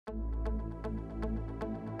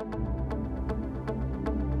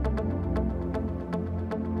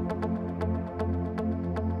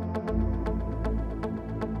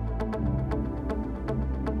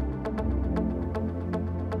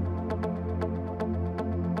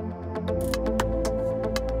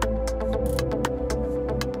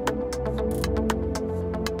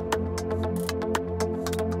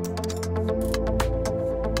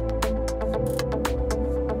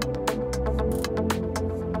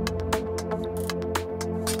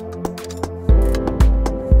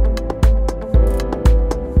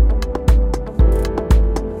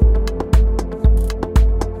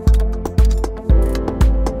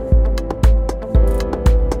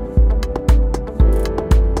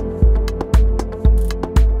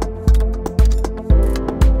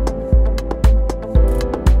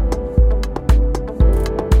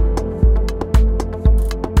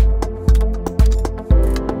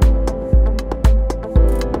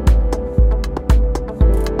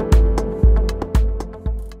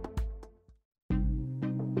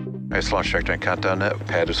Launch trajectory and countdown net.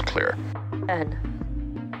 Pad is clear.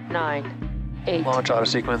 10, 9, 8. Launch auto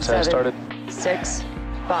sequence has started. 6,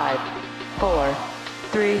 5, 4,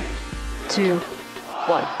 3, 2,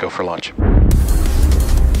 1. Go for launch.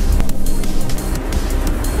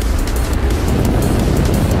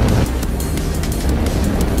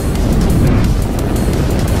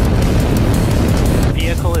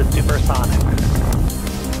 Vehicle is supersonic.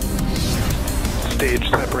 Stage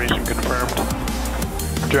separation confirmed.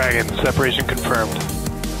 Dragon, separation confirmed.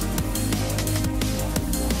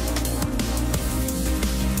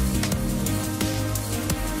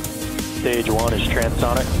 Stage 1 is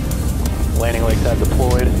transonic. Landing legs have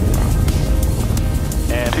deployed.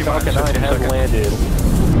 And Falcon 9 has landed.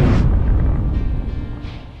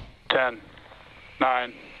 10,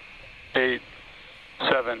 9, 8,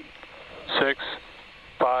 7, 6,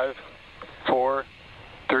 5, 4,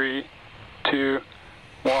 3, 2,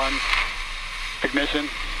 1. Ignition.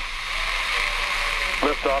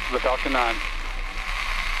 Lift off of the Falcon 9.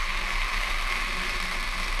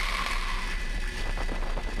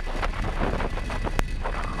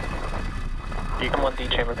 Beacon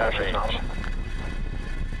 1D chamber pressure is nominal.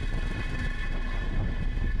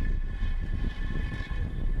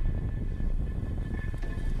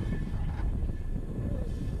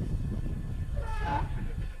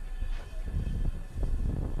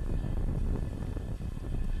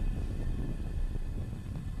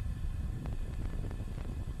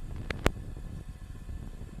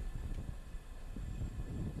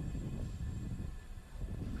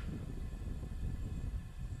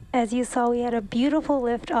 As you saw, we had a beautiful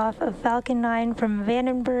lift off of Falcon 9 from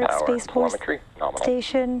Vandenberg Space Force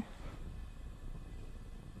Station.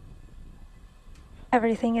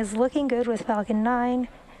 Everything is looking good with Falcon 9.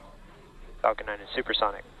 Falcon 9 is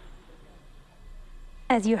supersonic.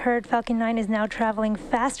 As you heard, Falcon 9 is now traveling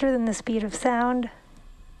faster than the speed of sound.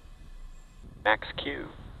 Max Q.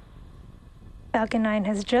 Falcon 9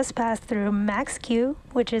 has just passed through Max Q,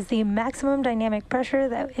 which is the maximum dynamic pressure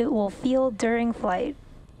that it will feel during flight.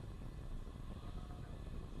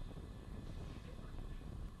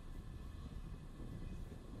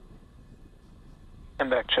 And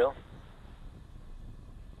back chill.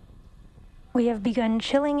 We have begun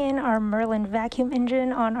chilling in our Merlin vacuum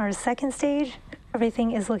engine on our second stage. Everything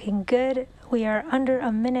is looking good. We are under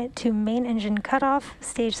a minute to main engine cutoff,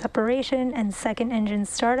 stage separation, and second engine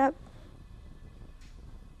startup.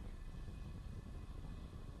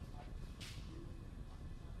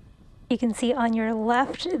 You can see on your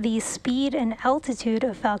left the speed and altitude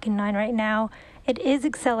of Falcon 9 right now. It is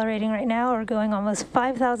accelerating right now. We're going almost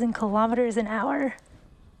 5,000 kilometers an hour.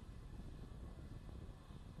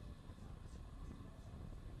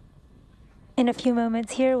 In a few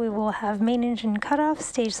moments here, we will have main engine cutoff,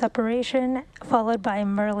 stage separation, followed by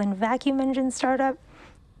Merlin vacuum engine startup,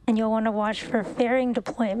 and you'll want to watch for fairing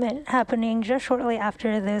deployment happening just shortly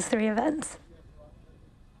after those three events.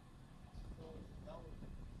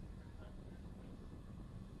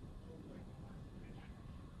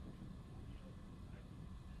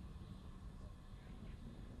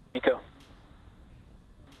 Eco.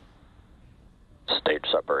 Stage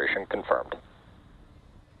separation confirmed.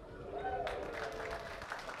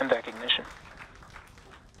 And back ignition.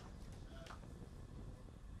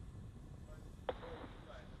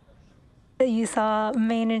 You saw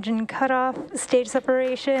main engine cutoff, stage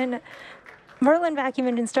separation, Merlin vacuum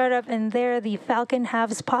engine startup, and there the Falcon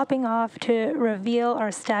halves popping off to reveal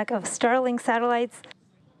our stack of Starlink satellites.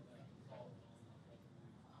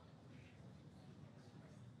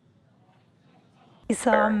 You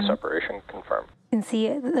saw separation confirmed. You can see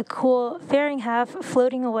the cool fairing half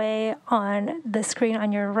floating away on the screen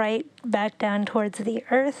on your right, back down towards the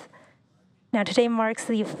Earth. Now today marks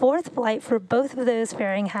the fourth flight for both of those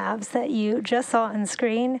fairing halves that you just saw on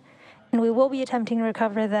screen, and we will be attempting to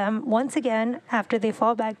recover them once again after they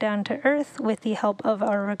fall back down to Earth with the help of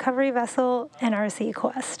our recovery vessel and RC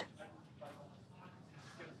Quest.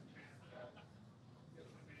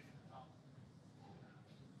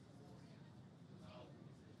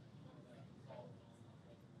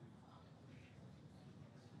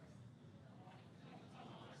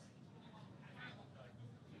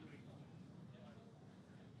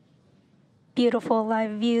 beautiful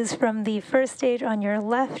live views from the first stage on your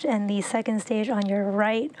left and the second stage on your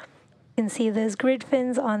right. You can see those grid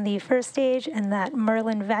fins on the first stage and that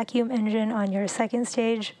Merlin vacuum engine on your second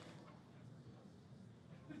stage.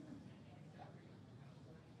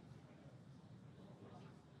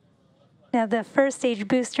 Now the first stage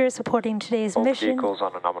booster supporting today's Both mission. vehicles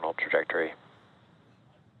on a nominal trajectory.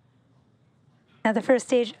 Now the first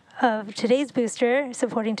stage of today's booster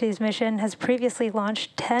supporting today's mission has previously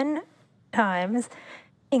launched 10 times,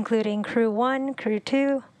 including Crew 1, Crew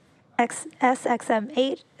 2,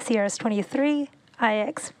 SXM-8, CRS-23,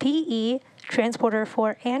 IXPE, Transporter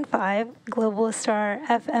 4 and 5, Global Star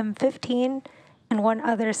FM-15, and one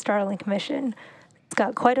other Starlink mission. It's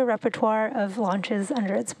got quite a repertoire of launches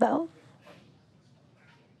under its belt.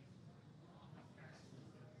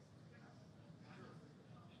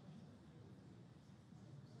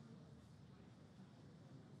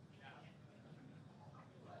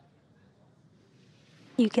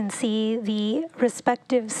 You can see the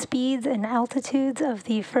respective speeds and altitudes of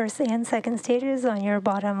the first and second stages on your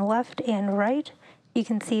bottom left and right. You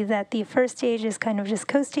can see that the first stage is kind of just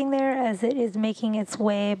coasting there as it is making its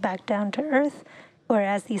way back down to Earth,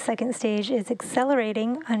 whereas the second stage is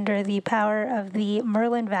accelerating under the power of the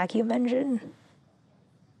Merlin vacuum engine.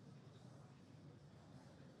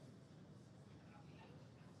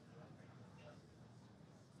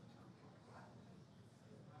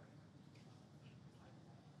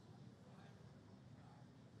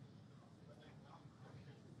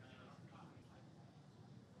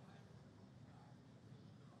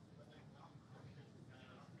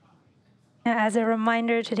 Now, as a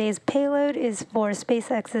reminder, today's payload is for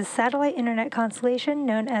SpaceX's satellite internet constellation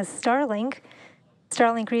known as Starlink.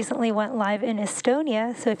 Starlink recently went live in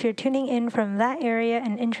Estonia, so if you're tuning in from that area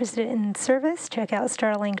and interested in service, check out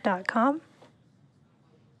starlink.com.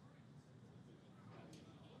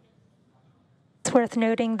 It's worth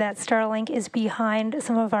noting that Starlink is behind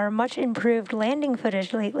some of our much improved landing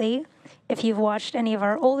footage lately. If you've watched any of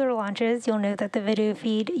our older launches, you'll know that the video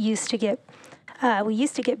feed used to get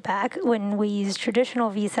back when we used traditional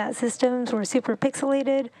VSAT systems were super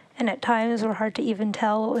pixelated and at times were hard to even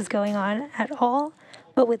tell what was going on at all.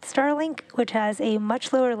 But with Starlink, which has a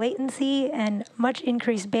much lower latency and much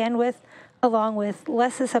increased bandwidth, along with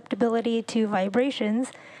less susceptibility to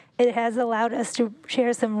vibrations, it has allowed us to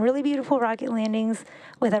share some really beautiful rocket landings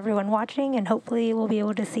with everyone watching, and hopefully we'll be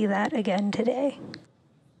able to see that again today.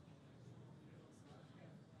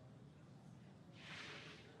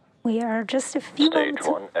 We are just a few moments.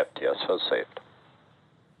 Stage 1 FTS has saved.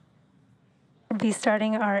 We'll be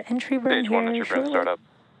starting our entry burn Stage here 1, entry burn shortly. startup.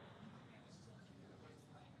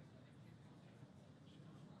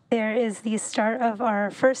 There is the start of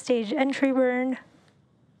our first stage entry burn.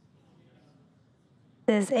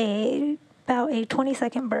 This is about a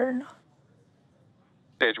 20-second burn.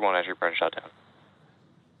 Stage 1, entry burn shutdown.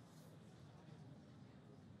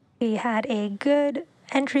 We had a good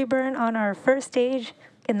entry burn on our first stage,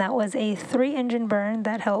 and that was a 3-engine burn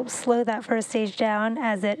that helped slow that first stage down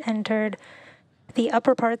as it entered the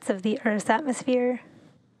upper parts of the Earth's atmosphere.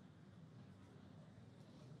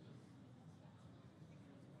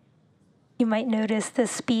 You might notice the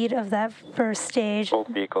speed of that first stage Both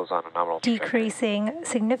vehicles on a nominal trajectory. decreasing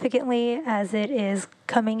significantly as it is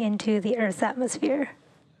coming into the Earth's atmosphere.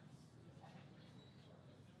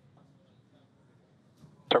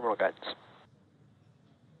 Terminal guidance.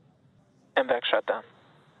 MVAC shutdown.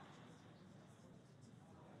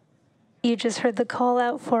 You just heard the call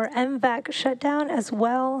out for MVAC shutdown as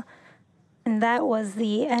well. And that was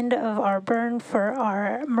the end of our burn for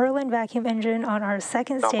our Merlin vacuum engine on our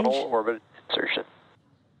second Nominal stage. orbit insertion.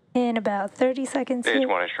 In about 30 seconds Stage here,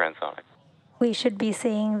 1 is transonic. we should be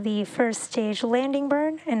seeing the first stage landing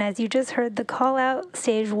burn. And as you just heard the call out,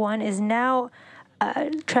 stage 1 is now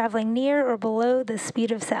traveling near or below the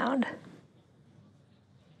speed of sound.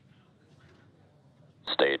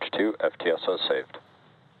 Stage 2 FTS has saved.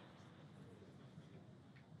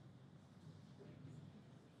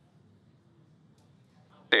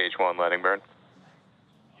 Stage 1, landing burn.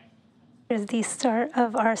 Here's the start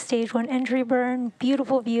of our stage 1 entry burn.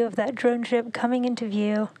 Beautiful view of that drone ship coming into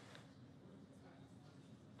view.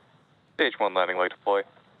 Stage 1, landing leg deploy.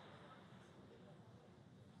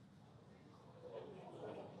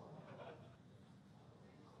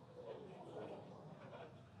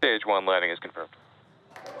 Stage 1, landing is confirmed.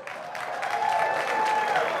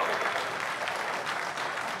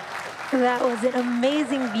 That was an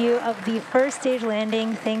amazing view of the first stage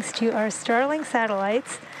landing thanks to our Starlink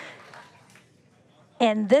satellites.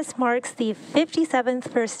 And this marks the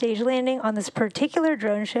 57th first stage landing on this particular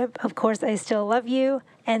drone ship, Of Course I Still Love You,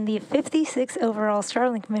 and the 56th overall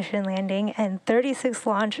Starlink mission landing and 36th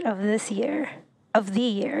launch of the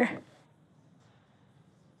year.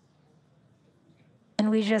 And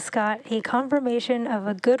we just got a confirmation of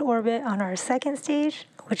a good orbit on our second stage,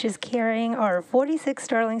 which is carrying our 46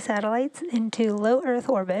 Starlink satellites into low Earth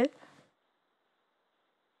orbit.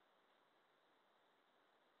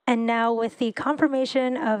 And now with the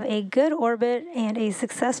confirmation of a good orbit and a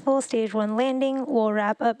successful Stage 1 landing, we'll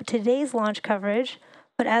wrap up today's launch coverage.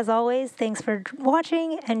 But as always, thanks for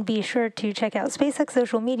watching, and be sure to check out SpaceX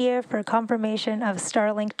social media for confirmation of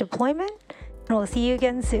Starlink deployment. And we'll see you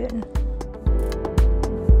again soon.